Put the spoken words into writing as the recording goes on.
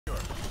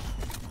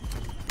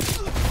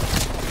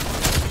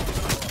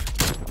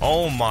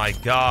Oh my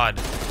god,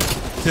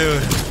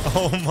 dude.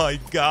 Oh my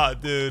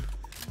god, dude.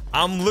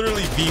 I'm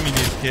literally beaming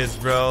these kids,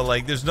 bro.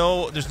 Like, there's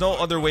no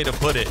other way to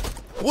put it.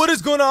 What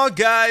is going on,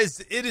 guys?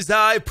 It is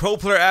I, Pro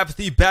Player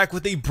Apathy, back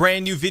with a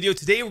brand new video.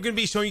 Today, we're going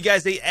to be showing you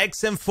guys a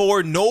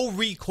XM4 no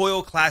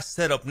recoil class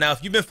setup. Now,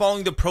 if you've been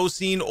following the pro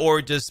scene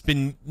or just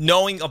been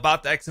knowing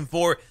about the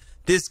XM4,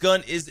 this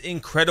gun is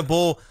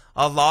incredible.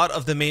 A lot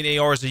of the main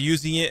ARs are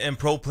using it and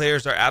pro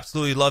players are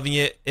absolutely loving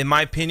it. In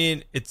my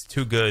opinion, it's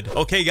too good.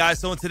 Okay, guys,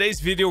 so in today's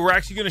video, we're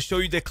actually going to show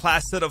you the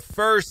class setup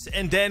first,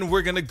 and then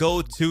we're going to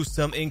go to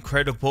some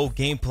incredible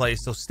gameplay.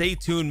 So stay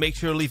tuned. Make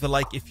sure to leave a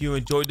like if you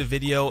enjoyed the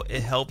video.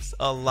 It helps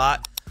a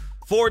lot.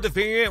 For the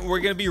variant, we're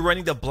going to be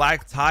running the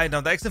black tie.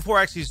 Now, the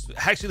XM4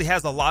 actually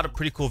has a lot of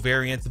pretty cool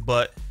variants,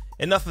 but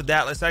enough of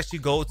that. Let's actually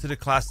go to the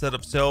class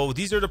setup. So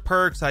these are the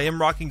perks. I am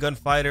rocking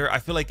Gunfighter. I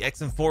feel like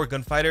XM4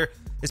 Gunfighter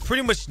is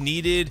pretty much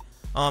needed.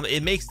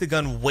 It makes the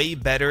gun way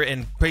better,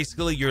 and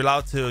basically you're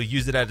allowed to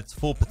use it at its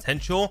full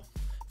potential.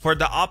 For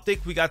the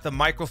optic, we got the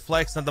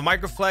Microflex. Now the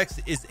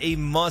Microflex is a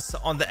must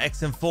on the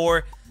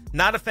XM4.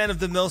 Not a fan of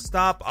the mill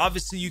stop.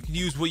 Obviously you can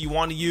use what you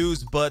want to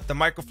use, but the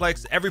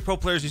Microflex, every pro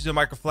player is using the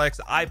Microflex.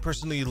 I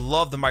personally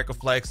love the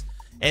Microflex,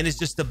 and it's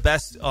just the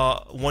best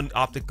one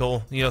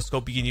optical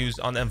scope you can use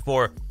on the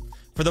M4.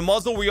 For the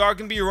muzzle, we are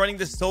going to be running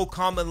the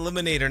SOCOM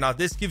Eliminator. Now,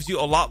 this gives you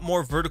a lot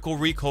more vertical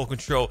recoil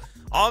control.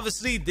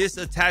 Obviously, this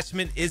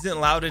attachment isn't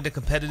allowed in the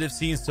competitive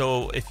scene,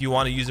 so if you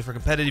want to use it for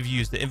competitive, you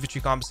use the infantry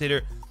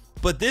compensator.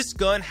 But this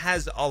gun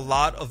has a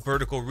lot of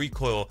vertical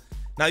recoil.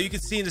 Now, you can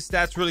see in the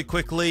stats really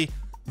quickly,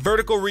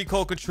 vertical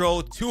recoil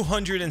control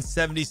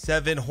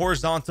 277,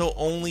 horizontal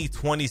only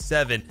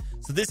 27.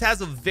 So this has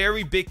a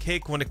very big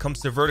kick when it comes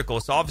to vertical.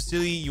 So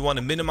obviously, you want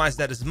to minimize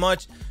that as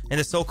much, and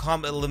the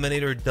SOCOM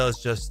Eliminator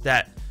does just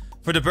that.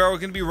 For the barrel, we're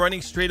going to be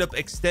running straight up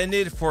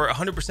extended for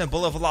 100%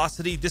 bullet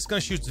velocity. This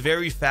gun shoots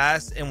very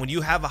fast, and when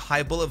you have a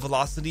high bullet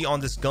velocity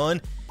on this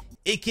gun,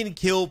 it can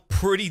kill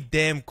pretty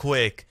damn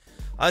quick.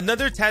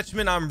 Another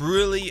attachment I'm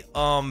really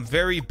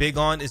very big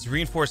on is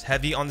reinforced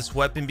heavy on this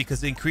weapon,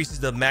 because it increases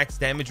the max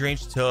damage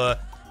range to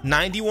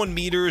 91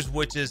 meters,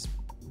 which is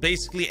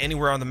basically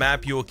anywhere on the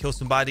map you will kill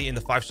somebody in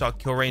the 5-shot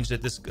kill range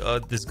that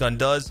this gun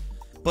does.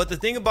 But the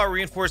thing about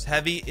reinforced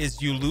heavy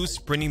is you lose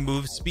sprinting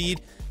move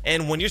speed.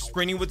 And when you're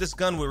sprinting with this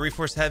gun with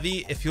reinforced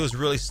heavy, it feels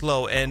really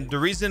slow. And the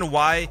reason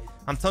why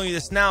I'm telling you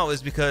this now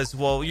is because,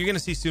 well, you're going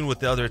to see soon with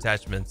the other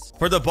attachments.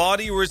 For the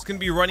body, we're just going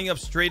to be running up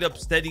straight up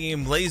steady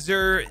aim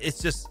laser.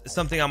 It's just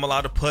something I'm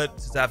allowed to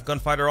put since I have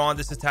Gunfighter on.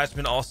 This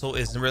attachment also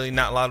is really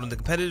not allowed in the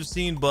competitive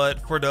scene,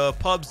 but for the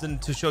pubs and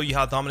to show you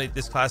how dominant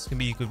this class can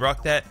be, you could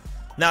rock that.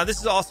 Now, this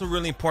is also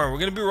really important.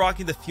 We're going to be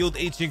rocking the field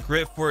agent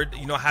grip for,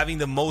 having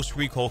the most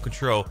recoil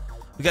control.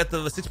 We got the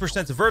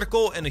 6% to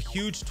vertical and a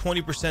huge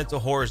 20% to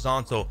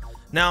horizontal.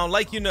 Now,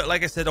 like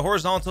I said, the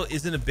horizontal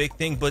isn't a big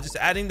thing, but just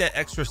adding that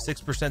extra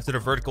 6% to the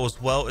vertical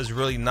as well is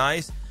really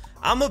nice.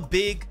 I'm a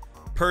big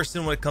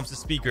person when it comes to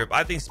speed grip.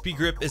 I think speed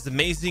grip is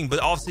amazing, but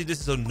obviously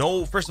this is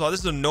first of all,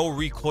 this is a no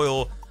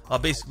recoil,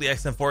 basically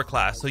XM4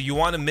 class. So you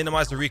want to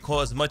minimize the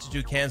recoil as much as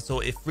you can so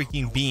it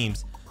freaking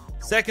beams.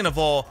 Second of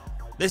all,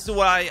 this is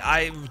why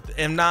I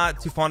am not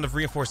too fond of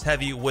reinforced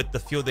heavy with the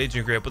field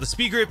agent grip. But the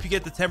speed grip, you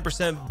get the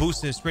 10%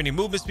 boost in sprinting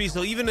movement speed.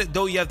 So even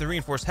though you have the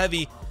reinforced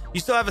heavy, you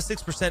still have a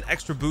 6%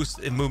 extra boost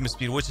in movement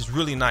speed, which is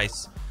really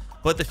nice.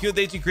 But the field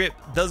agent grip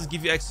doesn't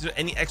give you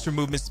any extra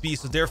movement speed,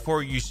 so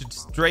therefore you should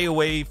stray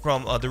away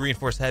from the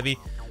reinforced heavy.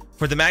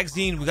 For the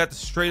magazine, we got the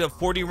straight up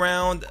 40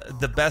 round,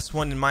 the best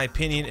one in my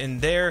opinion in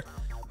there.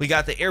 We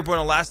got the airborne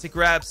elastic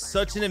wrap,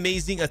 such an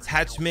amazing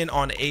attachment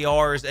on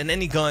ARs and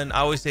any gun. I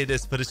always say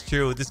this, but it's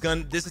true.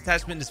 This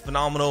attachment is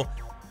phenomenal.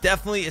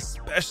 Definitely,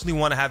 especially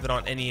want to have it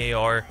on any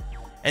AR.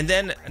 And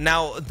then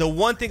now the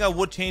one thing I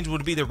would change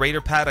would be the Raider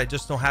pad. I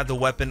just don't have the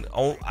weapon.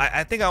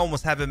 I think I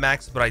almost have it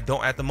maxed, but I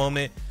don't at the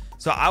moment.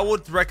 So I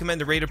would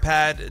recommend the Raider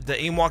pad. The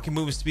aim walking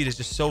movement speed is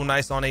just so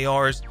nice on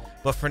ARs.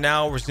 But for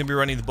now, we're just going to be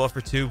running the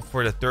buffer tube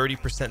for the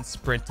 30%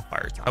 sprint to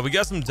fire time. We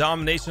got some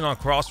domination on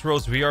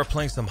Crossroads. We are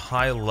playing some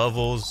high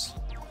levels.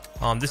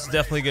 This is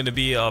definitely going to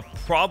be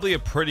probably a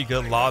pretty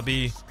good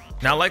lobby.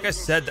 Now, like I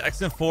said, the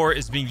XM4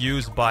 is being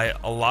used by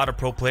a lot of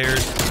pro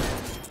players.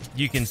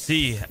 You can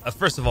see,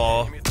 first of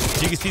all,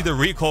 you can see the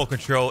recoil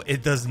control.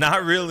 It does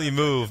not really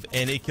move,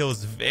 and it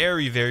kills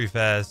very, very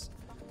fast.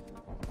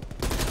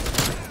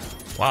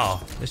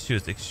 Wow, this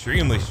shoots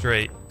extremely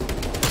straight.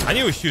 I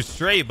knew it shoots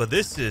straight, but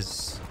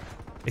this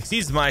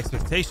exceeds my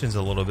expectations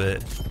a little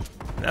bit.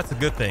 And that's a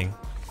good thing.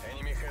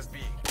 Enemy has B.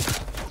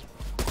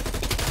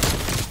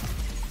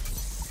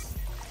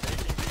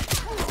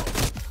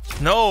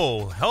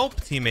 No, help,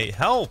 teammate,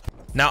 help.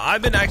 Now,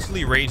 I've been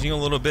actually raging a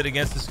little bit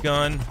against this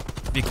gun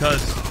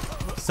because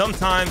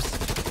sometimes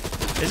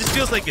it just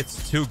feels like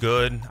it's too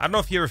good. I don't know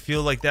if you ever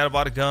feel like that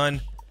about a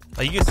gun.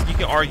 Like you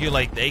can argue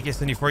like the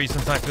AK-74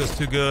 sometimes feels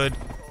too good.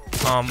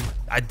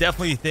 I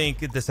definitely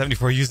think the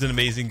 74 used an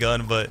amazing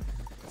gun, but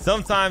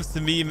sometimes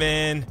to me,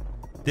 man,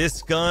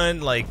 this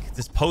gun, like,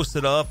 just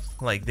posted up,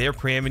 like they're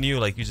preaiming you,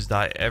 like you just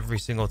die every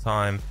single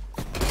time.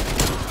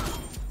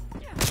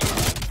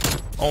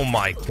 Oh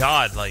my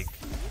god, like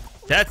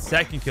that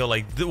second kill,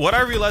 like what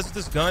I realized with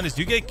this gun is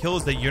you get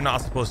kills that you're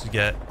not supposed to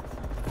get.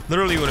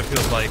 Literally what it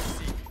feels like.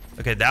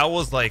 Okay, that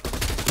was like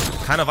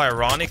kind of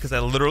ironic because I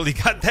literally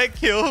got that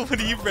kill when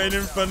he ran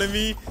in front of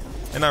me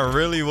and I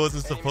really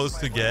wasn't supposed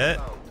to get.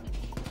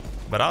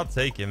 But I'll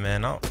take it,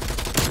 man. I'll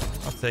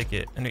take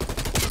it.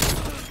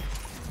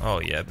 Oh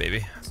yeah,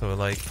 baby. So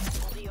like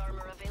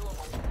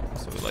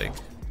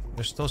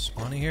they're still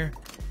spawning here.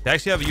 They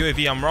actually have a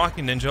UAV. I'm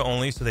rocking ninja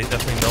only, so they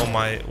definitely know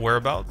my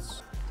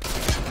whereabouts.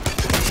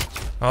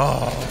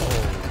 Oh,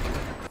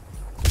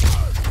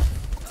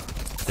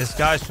 this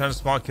guy's trying to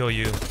spawn kill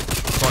you.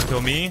 Spawn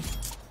kill me.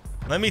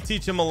 Let me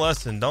teach him a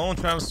lesson. Don't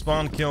try to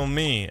spawn kill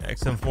me.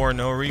 XM4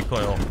 no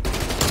recoil.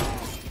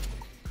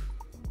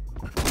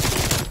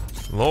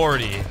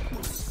 Lordy,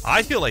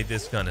 I feel like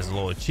this gun is a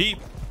little cheap,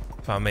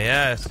 if I may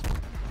ask.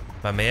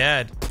 If I may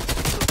add.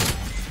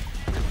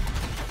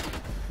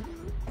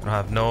 I don't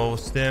have no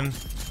stim.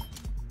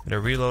 Gonna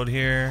reload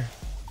here.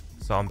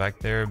 Saw him back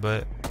there,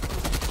 but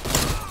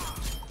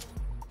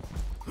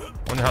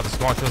wonder how the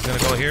spawn kill is gonna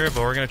go here,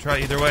 but we're gonna try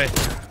either way.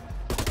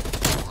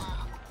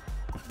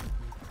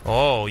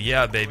 Oh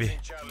yeah, baby.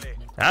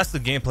 That's the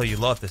gameplay you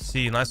love to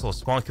see. Nice little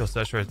spawn kill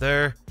session right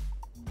there.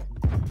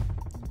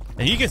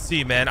 And you can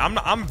see, man,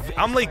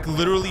 I'm like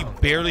literally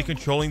barely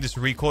controlling this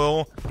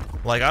recoil.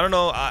 Like, I don't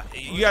know,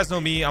 you guys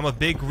know me, I'm a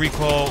big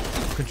recoil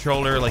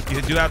controller. Like,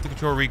 you do have to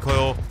control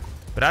recoil,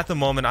 but at the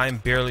moment I am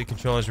barely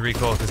controlling this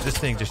recoil because this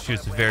thing just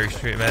shoots very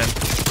straight, man.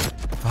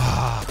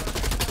 Ah,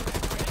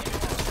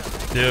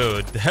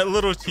 dude, that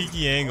little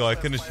cheeky angle, I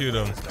couldn't shoot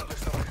him.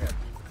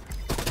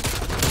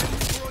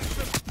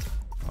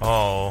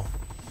 Oh,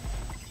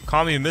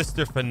 call me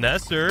Mr.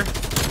 Finesser.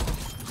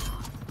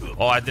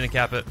 Oh, I didn't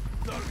cap it.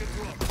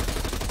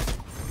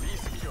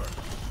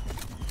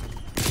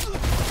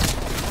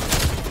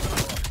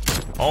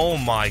 Oh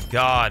my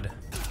god.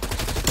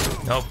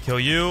 Nope, kill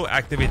you.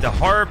 Activate the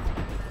harp.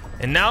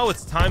 And now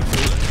it's time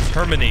to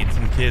terminate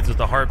some kids with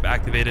the harp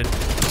activated.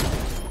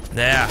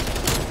 Yeah.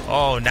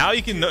 Oh, now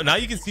you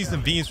can see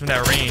some beams from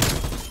that range.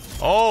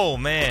 Oh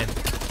man.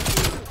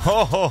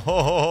 Ho ho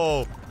ho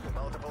ho.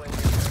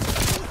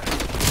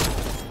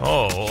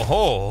 Oh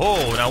ho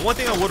ho. Now one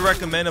thing I would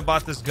recommend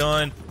about this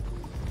gun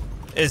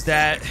is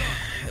that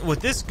with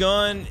this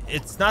gun,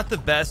 it's not the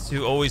best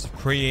to always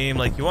pre-aim.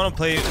 Like, you want to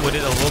play with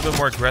it a little bit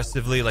more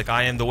aggressively, like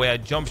I am. The way I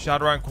jump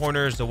shot around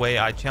corners, the way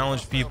I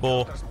challenge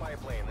people,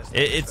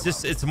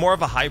 it's more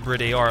of a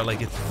hybrid AR. Like,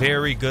 it's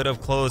very good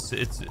up close.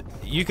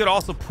 You could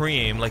also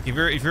pre-aim. Like,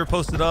 if you're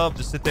posted up,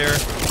 just sit there,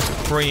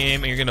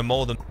 pre-aim, and you're gonna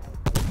mold them.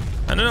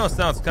 I don't know, it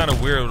sounds kind of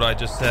weird what I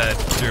just said.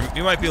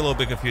 You might be a little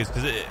bit confused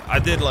because I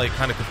did like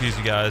kind of confuse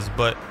you guys,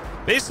 but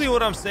basically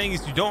what I'm saying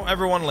is you don't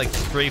ever want to like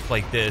strafe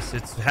like this.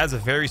 It has a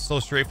very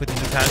slow strafe with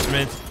these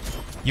attachments.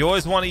 You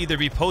always want to either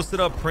be posted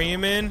up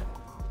pre-aiming,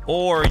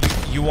 or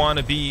you want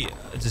to be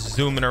just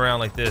zooming around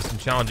like this and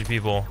challenging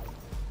people.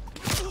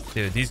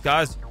 Dude, these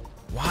guys,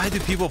 why do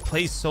people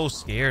play so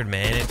scared,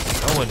 man? It's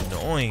so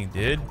annoying,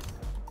 dude.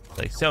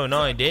 Like, so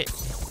annoying, dude.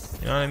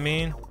 You know what I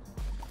mean?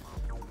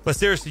 But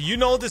seriously, you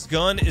know this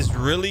gun is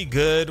really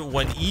good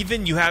when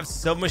even you have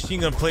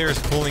submachine gun players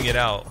pulling it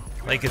out.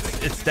 Like,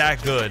 it's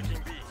that good.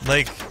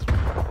 Like,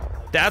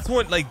 that's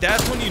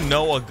when you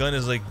know a gun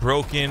is like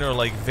broken or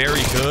like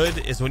very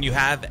good, is when you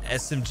have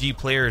SMG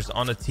players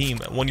on a team.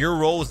 When your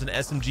role is an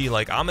SMG,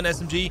 like I'm an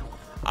SMG,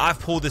 I've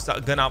pulled this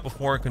gun out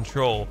before in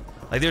control.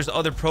 Like, there's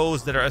other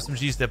pros that are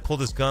SMGs that pull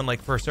this gun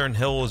like for certain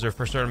hills or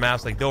for certain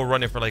maps. Like, they'll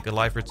run it for like a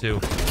life or two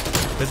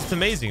because it's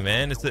amazing,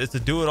 man. It's a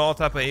do-it-all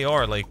type of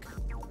AR. Like,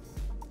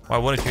 why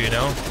wouldn't you, you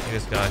know? Look at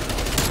this guy.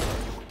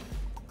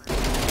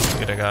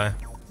 Look at that guy.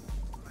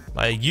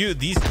 Like,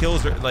 these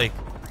kills are like,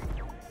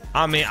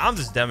 I mean, I'm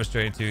just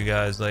demonstrating to you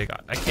guys. Like,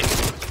 I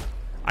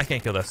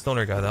can't kill that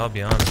stoner guy, though, I'll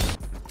be honest.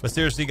 But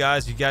seriously,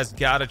 guys, you guys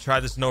gotta try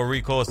this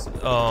no-recoil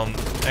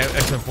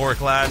XM4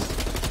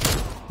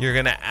 class. You're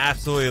gonna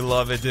absolutely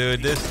love it,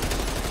 dude. Dude,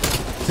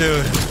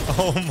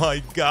 oh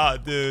my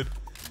god, dude.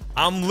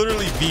 I'm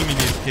literally beaming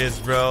these kids,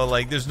 bro.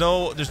 Like, there's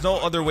no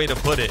other way to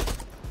put it.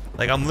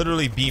 Like, I'm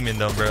literally beaming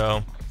them,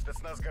 bro.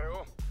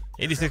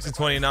 86 and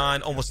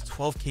 29, almost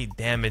 12k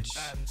damage.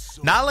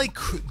 Not like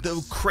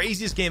the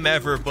craziest game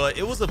ever, but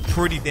it was a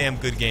pretty damn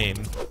good game.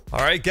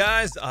 All right,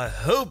 guys, I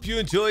hope you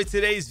enjoyed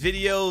today's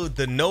video.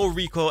 The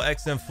no-recoil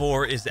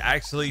XM4 is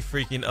actually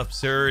freaking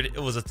absurd. It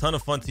was a ton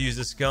of fun to use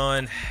this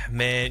gun.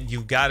 Man,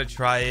 you gotta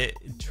try it.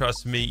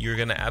 Trust me, you're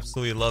gonna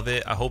absolutely love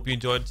it. I hope you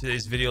enjoyed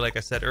today's video, like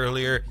I said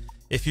earlier.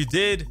 If you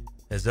did,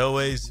 as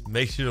always,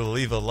 make sure to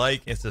leave a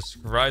like and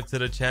subscribe to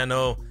the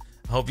channel.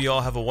 I hope you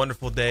all have a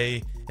wonderful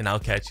day, and I'll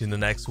catch you in the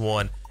next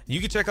one. You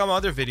can check out my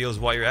other videos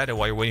while you're at it,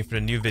 while you're waiting for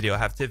the new video. I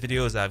have tip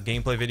videos, I have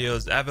gameplay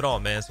videos, I have it all,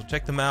 man. So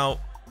check them out.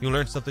 You'll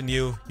learn something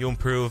new, you'll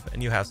improve,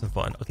 and you have some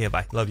fun. Okay,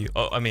 bye. Love you.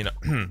 Oh, I mean...